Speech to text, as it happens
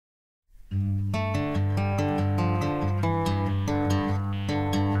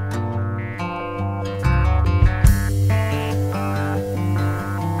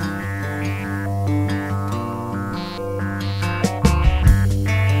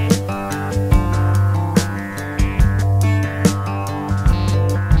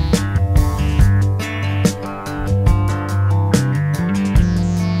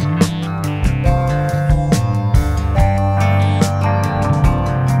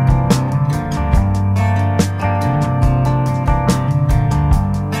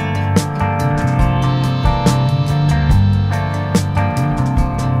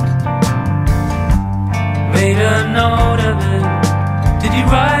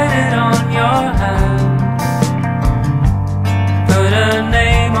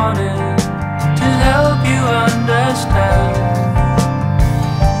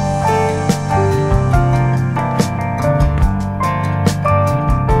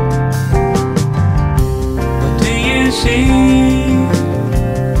see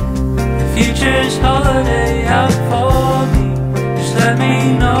the future's holiday out for me? Just let me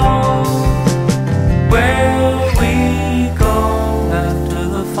know where we go after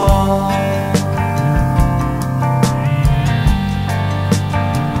the fall.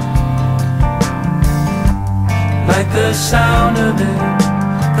 Like the sound of it,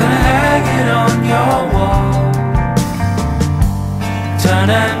 gonna hang it on your wall. Turn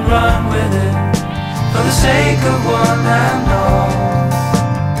and run with it for the sake of one and all.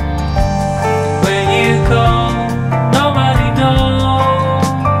 When you go, nobody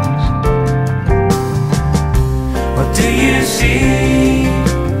knows. What do you see?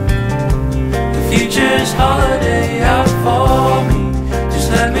 The future's holiday